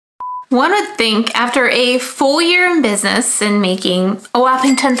One would think after a full year in business and making a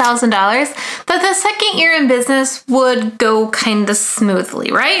whopping $10,000 that the second year in business would go kind of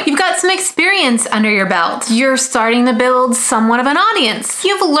smoothly, right? You've got some experience under your belt. You're starting to build somewhat of an audience.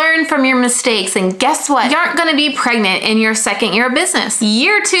 You've learned from your mistakes, and guess what? You aren't gonna be pregnant in your second year of business.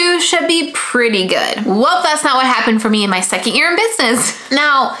 Year 2 should be pretty good. Well, that's not what happened for me in my second year in business.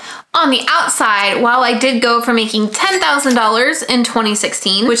 Now, on the outside, while I did go from making $10,000 in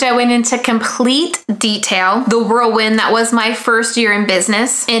 2016, which I went into complete detail, the whirlwind that was my first year in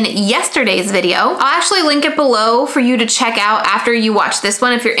business in yesterday's video. I'll actually link it below for you to check out after you watch this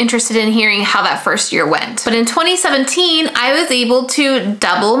one if you're interested in hearing how that first year went. But in 2017, I was able to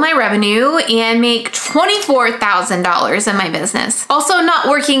double my revenue and make $24,000 in my business. Also not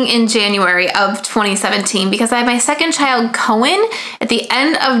working in January of 2017 because I had my second child, Cohen, at the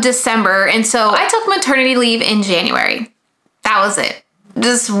end of December, and so I took maternity leave in January. That was it.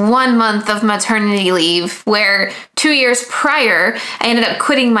 Just 1 month of maternity leave, where 2 years prior, I ended up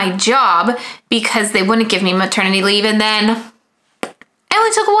quitting my job because they wouldn't give me maternity leave, and then I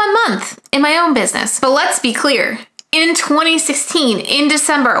only took 1 month in my own business. But let's be clear, in 2016, in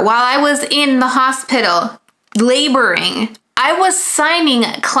December, while I was in the hospital laboring, I was signing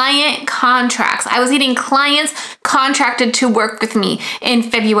client contracts. I was getting clients contracted to work with me in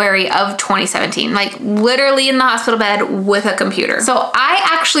February of 2017, like literally in the hospital bed with a computer. So I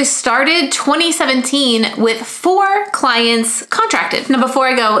actually started 2017 with 4 clients contracted. Now, before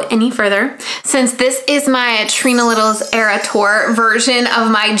I go any further, since this is my Trina Little's Era Tour version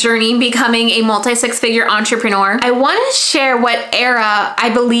of my journey becoming a multi-six-figure entrepreneur, I want to share what era I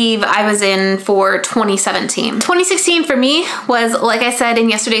believe I was in for 2017. 2016 for me was, like I said in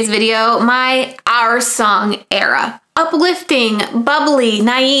yesterday's video, my Our Song era. Uplifting, bubbly,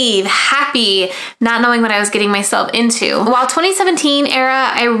 naive, happy, not knowing what I was getting myself into. While 2017 era,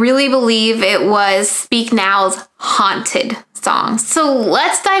 I really believe it was Speak Now's haunted songs. So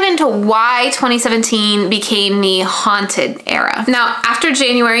let's dive into why 2017 became the haunted era. Now, after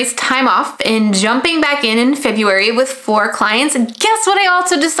January's time off and jumping back in February with 4 clients, guess what I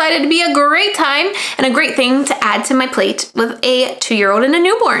also decided to be a great time and a great thing to add to my plate with a 2-year-old and a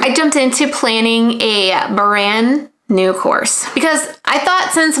newborn. I jumped into planning a brand new course because I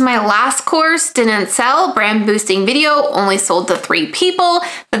thought since my last course didn't sell, brand boosting video only sold to 3 people,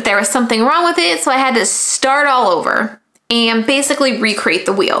 that there was something wrong with it. So I had to start all over and basically recreate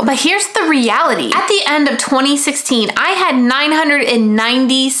the wheel. But here's the reality. At the end of 2016, I had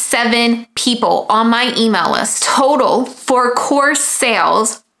 997 people on my email list total for course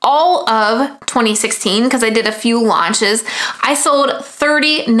sales all of 2016, because I did a few launches. I sold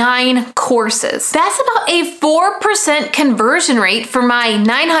 39 courses. That's about a 4% conversion rate for my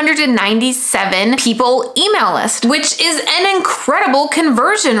 997 people email list, which is an incredible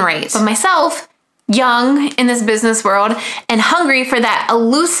conversion rate. But myself, young in this business world and hungry for that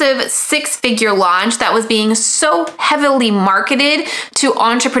elusive 6-figure launch that was being so heavily marketed to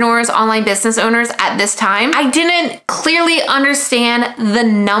entrepreneurs, online business owners at this time, I didn't clearly understand the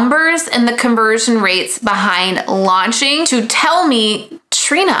numbers and the conversion rates behind launching to tell me,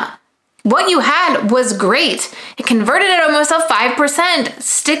 Trina, what you had was great. It converted at almost a 5%.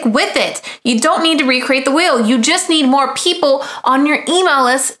 Stick with it. You don't need to recreate the wheel. You just need more people on your email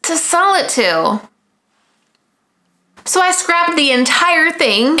list to sell it to. So I scrapped the entire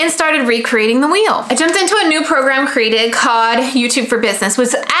thing and started recreating the wheel. I jumped into a new program created called YouTube for Business,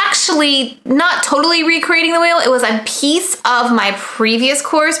 which was actually not totally recreating the wheel. It was a piece of my previous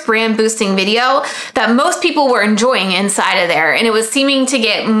course, brand boosting video, that most people were enjoying inside of there. And it was seeming to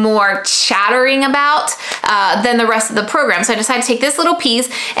get more chattering about than the rest of the program. So I decided to take this little piece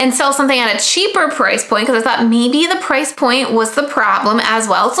and sell something at a cheaper price point because I thought maybe the price point was the problem as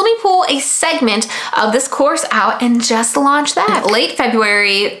well. So let me pull a segment of this course out and just launch that. Late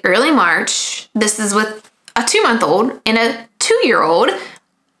February, early March, this is with a 2-month-old and a 2-year-old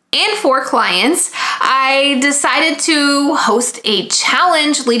and 4 clients, I decided to host a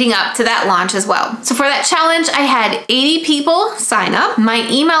challenge leading up to that launch as well. So for that challenge, I had 80 people sign up. My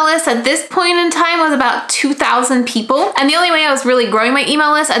email list at this point in time was about 2,000 people. And the only way I was really growing my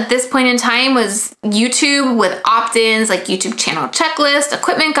email list at this point in time was YouTube with opt-ins like YouTube channel checklist,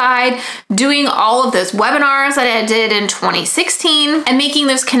 equipment guide, doing all of those webinars that I did in 2016 and making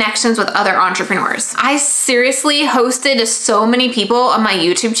those connections with other entrepreneurs. I seriously hosted so many people on my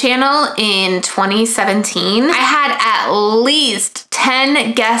YouTube channel in 2017, I had at least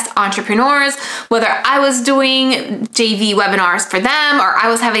 10 guest entrepreneurs, whether I was doing JV webinars for them or I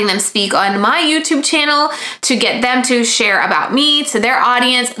was having them speak on my YouTube channel to get them to share about me to their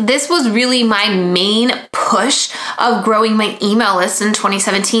audience. This was really my main push of growing my email list in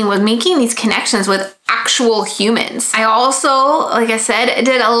 2017, was making these connections with actual humans. I also, like I said,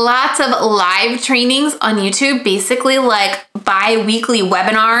 did lots of live trainings on YouTube, basically like bi-weekly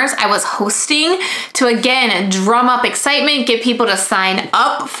webinars I was hosting to, again, drum up excitement, get people to sign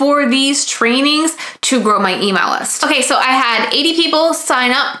up for these trainings to grow my email list. Okay, so I had 80 people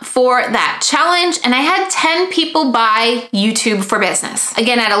sign up for that challenge and I had 10 people buy YouTube for Business.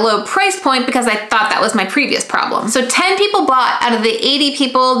 Again, at a low price point because I thought that was my previous problem. So 10 people bought out of the 80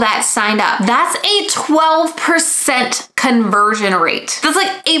 people that signed up. That's a 12% conversion rate. That's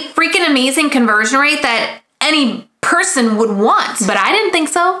like a freaking amazing conversion rate that any person would want. But I didn't think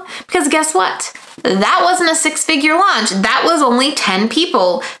so, because guess what? That wasn't a 6-figure launch. That was only 10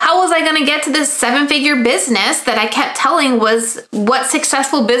 people. How was I gonna get to this 7-figure business that I kept telling was what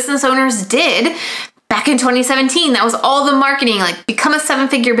successful business owners did back in 2017? That was all the marketing, like become a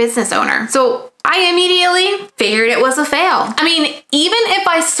 7-figure business owner. So I immediately figured it was a fail. I mean, even if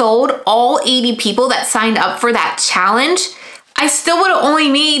I sold all 80 people that signed up for that challenge, I still would have only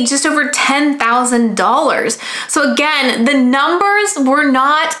made just over $10,000. So again, the numbers were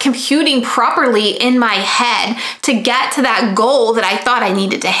not computing properly in my head to get to that goal that I thought I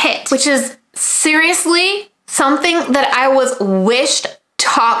needed to hit, which is seriously something that I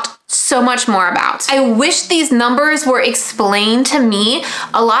talked so much more about. I wish these numbers were explained to me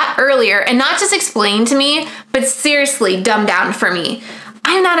a lot earlier, and not just explained to me, but seriously dumbed down for me.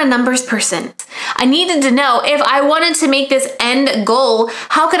 I'm not a numbers person. I needed to know if I wanted to make this end goal,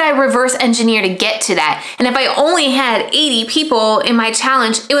 how could I reverse engineer to get to that? And if I only had 80 people in my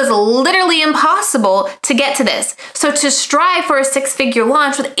challenge, it was literally impossible to get to this. So to strive for a 6-figure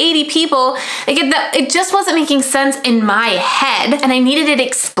launch with 80 people, it just wasn't making sense in my head, and I needed it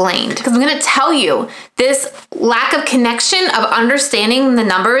explained. Because I'm gonna tell you, this lack of connection of understanding the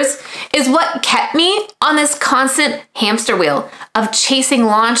numbers is what kept me on this constant hamster wheel of chasing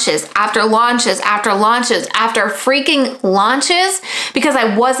launches after launches after launches after freaking launches, because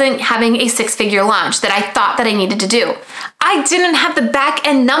I wasn't having a 6-figure launch that I thought that I needed to do. I didn't have the back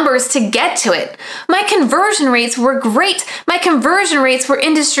end numbers to get to it. My conversion rates were great. My conversion rates were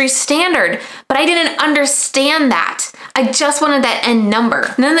industry standard, but I didn't understand that. I just wanted that end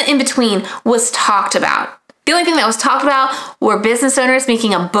number. None of the in-between was talked about. The only thing that was talked about were business owners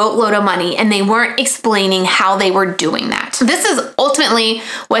making a boatload of money, and they weren't explaining how they were doing that. This is ultimately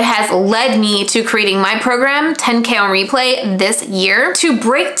what has led me to creating my program, 10K on Replay, this year, to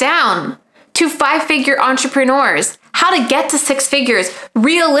break down to 5-figure entrepreneurs how to get to 6 figures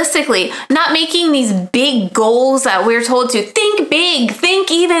realistically, not making these big goals that we're told to think big,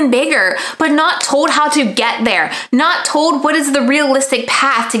 think even bigger, but not told how to get there, not told what is the realistic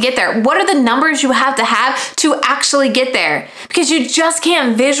path to get there. What are the numbers you have to actually get there? Because you just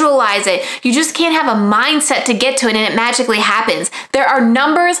can't visualize it. You just can't have a mindset to get to it and it magically happens. There are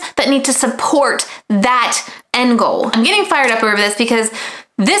numbers that need to support that end goal. I'm getting fired up over this because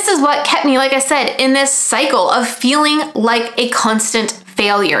this is what kept me, like I said, in this cycle of feeling like a constant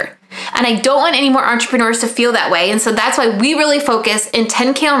failure. And I don't want any more entrepreneurs to feel that way. And so that's why we really focus in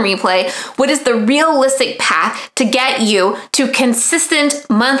 10K on Replay. What is the realistic path to get you to consistent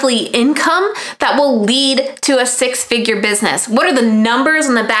monthly income that will lead to a 6-figure business? What are the numbers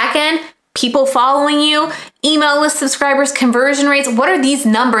on the back end? People following you, email list subscribers, conversion rates. What are these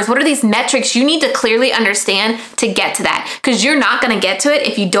numbers? What are these metrics you need to clearly understand to get to that? Because you're not going to get to it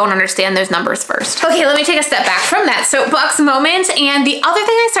if you don't understand those numbers first. Okay, let me take a step back from that soapbox moment. And the other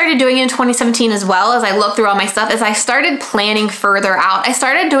thing I started doing in 2017 as well, as I looked through all my stuff, is I started planning further out. I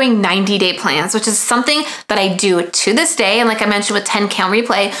started doing 90-day plans, which is something that I do to this day. And like I mentioned with 10K on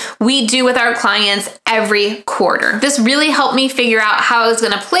Replay, we do with our clients every quarter. This really helped me figure out how I was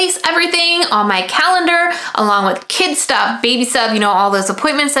going to place everything on my calendar, along with kid stuff, baby stuff, all those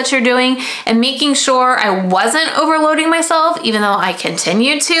appointments that you're doing, and making sure I wasn't overloading myself, even though I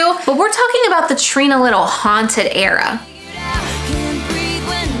continued to. But we're talking about the Trina Little haunted era.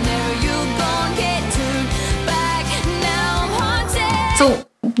 So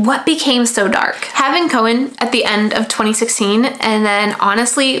what became so dark? Having Cohen at the end of 2016, and then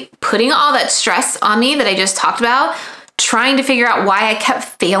honestly putting all that stress on me that I just talked about, trying to figure out why I kept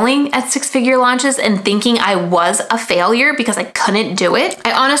failing at 6-figure launches and thinking I was a failure because I couldn't do it,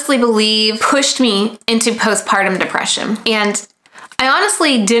 I honestly believe pushed me into postpartum depression. And I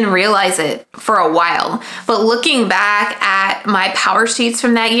honestly didn't realize it for a while, but looking back at my power sheets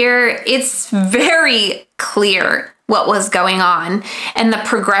from that year, it's very clear what was going on and the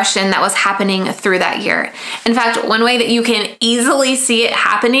progression that was happening through that year. In fact, one way that you can easily see it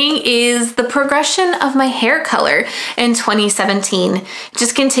happening is the progression of my hair color in 2017. It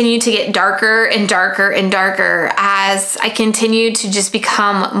just continued to get darker and darker and darker as I continued to just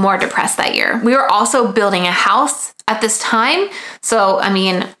become more depressed that year. We were also building a house at this time. So, I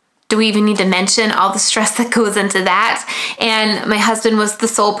mean, do we even need to mention all the stress that goes into that? And my husband was the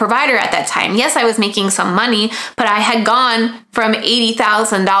sole provider at that time. Yes, I was making some money, but I had gone from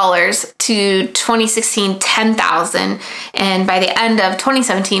 $80,000 to 2016, $10,000. And by the end of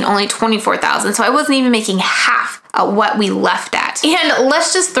 2017, only $24,000. So I wasn't even making half of what we left at. And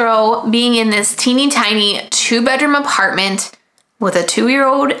let's just throw being in this teeny tiny 2-bedroom apartment with a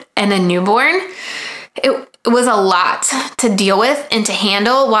 2-year-old and a newborn. It was a lot to deal with and to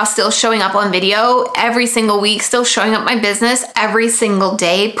handle while still showing up on video every single week, still showing up my business every single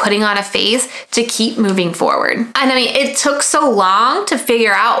day, putting on a face to keep moving forward. And I mean, it took so long to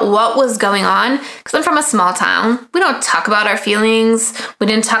figure out what was going on because I'm from a small town. We don't talk about our feelings. We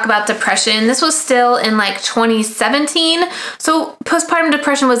didn't talk about depression. This was still in like 2017. So postpartum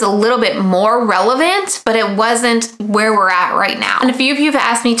depression was a little bit more relevant, but it wasn't where we're at right now. And a few of you have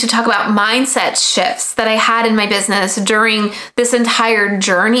asked me to talk about mindset shifts that I had in my business during this entire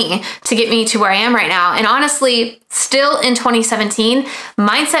journey to get me to where I am right now. And honestly, still in 2017,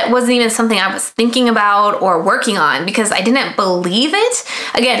 mindset wasn't even something I was thinking about or working on because I didn't believe it.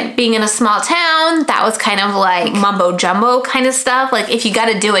 Again, being in a small town, that was kind of like mumbo jumbo kind of stuff. Like if you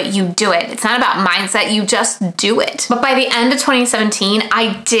got to do it, you do it. It's not about mindset, you just do it. But by the end of 2017,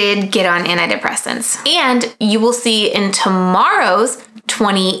 I did get on antidepressants. And you will see in tomorrow's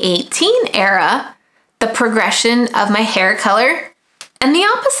 2018 era, the progression of my hair color and the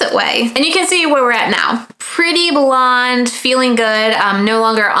opposite way. And you can see where we're at now. Pretty blonde, feeling good, no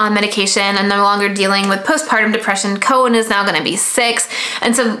longer on medication and no longer dealing with postpartum depression. Cohen is now gonna be 6.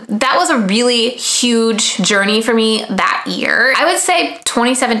 And so that was a really huge journey for me that year. I would say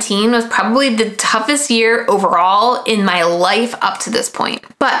 2017 was probably the toughest year overall in my life up to this point.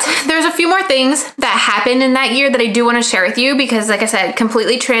 But there's a few more things that happened in that year that I do wanna share with you because like I said,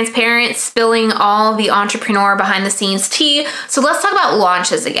 completely transparent, spilling all the entrepreneur behind the scenes tea. So let's talk about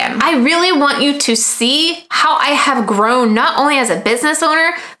launches again. I really want you to see how I have grown not only as a business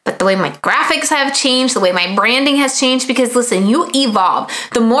owner, but the way my graphics have changed, the way my branding has changed, because listen, you evolve.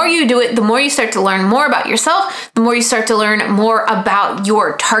 The more you do it, the more you start to learn more about yourself, the more you start to learn more about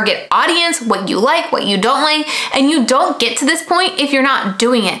your target audience, what you like, what you don't like, and you don't get to this point if you're not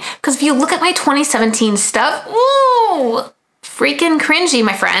doing it. Because if you look at my 2017 stuff, ooh, freaking cringy,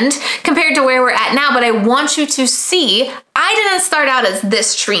 my friend, compared to where we're at now. But I want you to see, I didn't start out as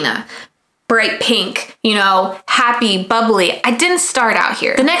this Trina. Bright pink, you know, happy, bubbly. I didn't start out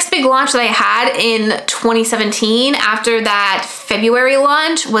here. The next big launch that I had in 2017 after that February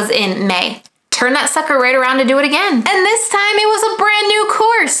launch was in May. Turn that sucker right around to do it again. And this time it was a brand new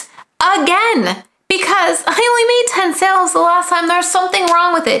course again. Because I only made 10 sales the last time. There's something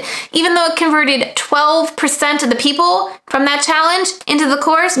wrong with it. Even though it converted 12% of the people from that challenge into the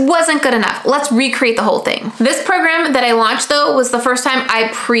course, wasn't good enough. Let's recreate the whole thing. This program that I launched though was the first time I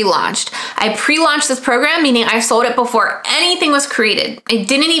pre-launched. I pre-launched this program, meaning I sold it before anything was created. I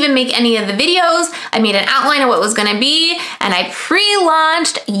didn't even make any of the videos. I made an outline of what it was gonna be, and I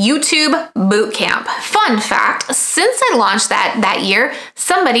pre-launched YouTube Bootcamp. Fun fact, since I launched that year,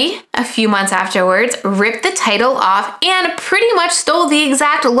 somebody, a few months afterwards, ripped the title off and pretty much stole the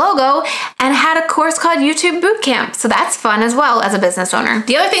exact logo and had a course called YouTube Bootcamp. So that's fun as well as a business owner.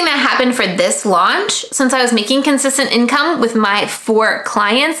 The other thing that happened for this launch, since I was making consistent income with my 4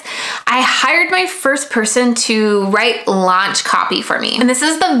 clients, I hired my first person to write launch copy for me. And this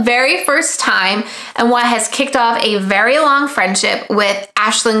is the very first time and what has kicked off a very long friendship with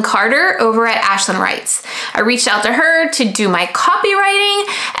Ashlyn Carter over at Ashlyn Writes. I reached out to her to do my copywriting,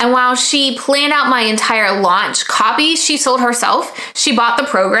 and while she planned out my entire launch copy, she sold herself. She bought the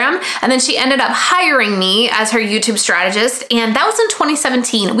program, and then she ended up hiring me as her YouTube strategist, and that was in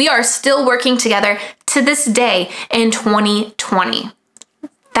 2017. We are still working together to this day in 2020.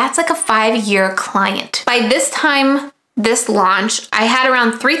 That's like a 5-year client. By this time, this launch, I had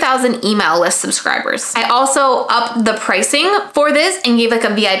around 3,000 email list subscribers. I also upped the pricing for this and gave like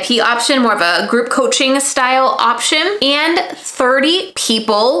a VIP option, more of a group coaching style option, and 30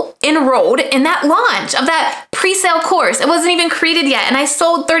 people enrolled in that launch of that pre-sale course. It wasn't even created yet, and I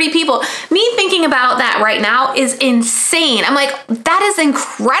sold 30 people. Me thinking about that right now is insane. I'm like, that is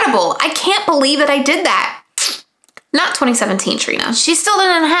incredible. I can't believe that I did that. not 2017 Trina. She still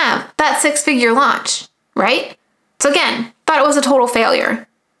didn't have that 6-figure launch, right? So again, thought it was a total failure.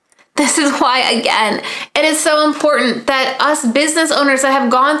 This is why, again, it is so important that us business owners that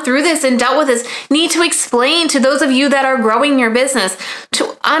have gone through this and dealt with this need to explain to those of you that are growing your business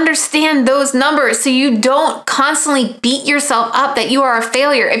to understand those numbers so you don't constantly beat yourself up that you are a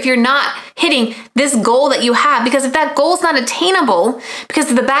failure if you're not hitting this goal that you have. Because if that goal is not attainable because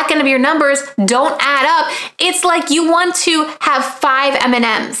the back end of your numbers don't add up, it's like you want to have 5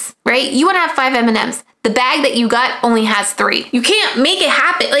 M&Ms, right? You want to have 5 M&Ms. The bag that you got only has 3. You can't make it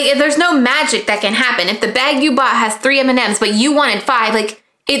happen. Like, if there's no magic that can happen. If the bag you bought has 3 M&Ms, but you wanted 5, like,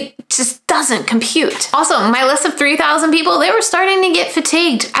 it just doesn't compute. Also, my list of 3,000 people, they were starting to get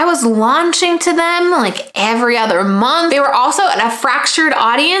fatigued. I was launching to them like every other month. They were also at a fractured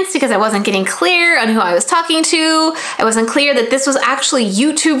audience because I wasn't getting clear on who I was talking to. I wasn't clear that this was actually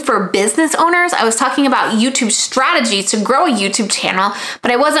YouTube for business owners. I was talking about YouTube strategies to grow a YouTube channel,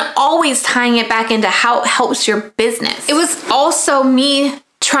 but I wasn't always tying it back into how it helps your business. It was also me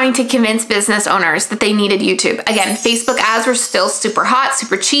trying to convince business owners that they needed YouTube. Again, Facebook ads were still super hot,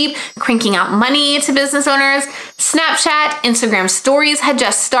 super cheap, cranking out money to business owners. Snapchat, Instagram stories had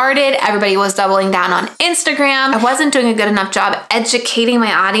just started. Everybody was doubling down on Instagram. I wasn't doing a good enough job educating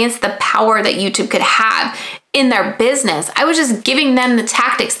my audience the power that YouTube could have in their business. I was just giving them the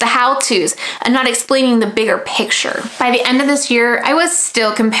tactics, the how-tos, and not explaining the bigger picture. By the end of this year, I was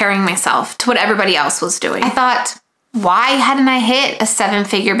still comparing myself to what everybody else was doing. I thought, why hadn't I hit a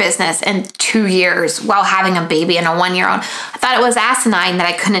 7-figure business in 2 years while having a baby and a 1-year-old? I thought it was asinine that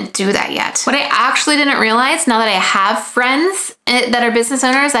I couldn't do that yet. What I actually didn't realize, now that I have friends that are business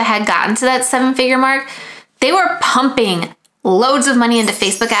owners that had gotten to that 7-figure mark, they were pumping loads of money into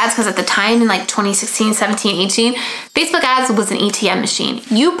Facebook ads because at the time in like 2016, 17, 18, Facebook ads was an ATM machine.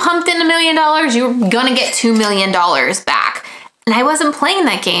 You pumped in $1 million, you were gonna get $2 million back. And I wasn't playing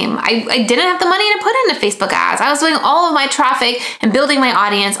that game. I didn't have the money to put into Facebook ads. I was doing all of my traffic and building my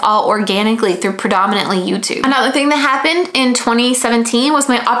audience all organically through predominantly YouTube. Another thing that happened in 2017 was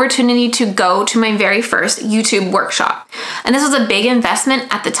my opportunity to go to my very first YouTube workshop. And this was a big investment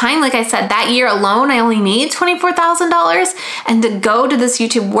at the time. Like I said, that year alone, I only made $24,000. And to go to this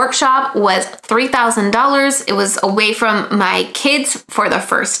YouTube workshop was $3,000. It was away from my kids for the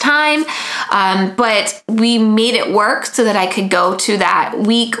first time. But we made it work so that I could go to that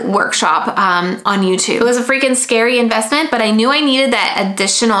week workshop on YouTube. It was a freaking scary investment, but I knew I needed that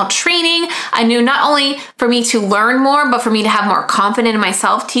additional training. I knew not only for me to learn more, but for me to have more confidence in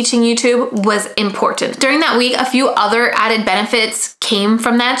myself, teaching YouTube was important. During that week, a few other added benefits came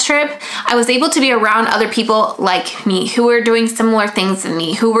from that trip. I was able to be around other people like me who were doing similar things than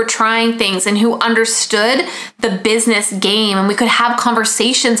me, who were trying things and who understood the business game, and we could have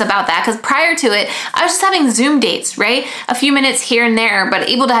conversations about that because prior to it, I was just having Zoom dates, right? A few minutes here and there, but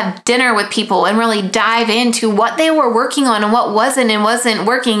able to have dinner with people and really dive into what they were working on and what wasn't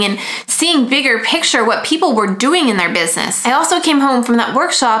working and seeing bigger picture what people were doing in their business. I also came home from that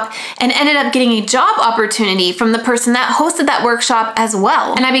workshop and ended up getting a job opportunity from the person that hosted that workshop as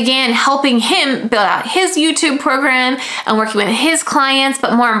well. And I began helping him build out his YouTube program and working with his clients,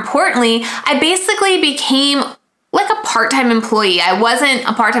 but more importantly, I basically became like a part-time employee. I wasn't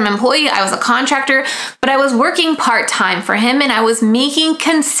a part-time employee, I was a contractor, but I was working part-time for him and I was making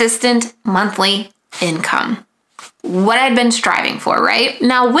consistent monthly income. What I'd been striving for, right?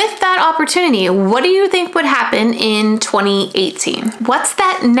 Now with that opportunity, what do you think would happen in 2018? What's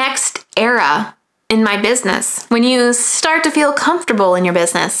that next era in my business when you start to feel comfortable in your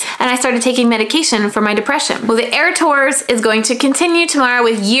business? And I started taking medication for my depression. Well, the Air Tours is going to continue tomorrow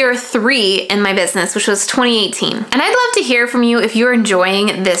with year 3 in my business, which was 2018. And I'd love to hear from you if you're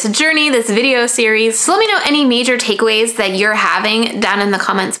enjoying this journey, this video series. So let me know any major takeaways that you're having down in the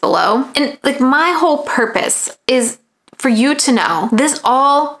comments below. And like my whole purpose is for you to know this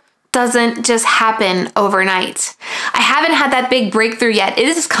all doesn't just happen overnight. I haven't had that big breakthrough yet. It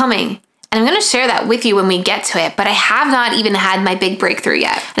is coming. And I'm gonna share that with you when we get to it, but I have not even had my big breakthrough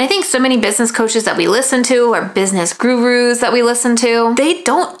yet. And I think so many business coaches that we listen to or business gurus that we listen to, they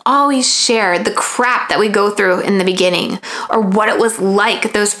don't always share the crap that we go through in the beginning or what it was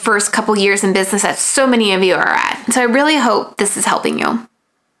like those first couple years in business that so many of you are at. And so I really hope this is helping you.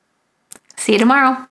 See you tomorrow.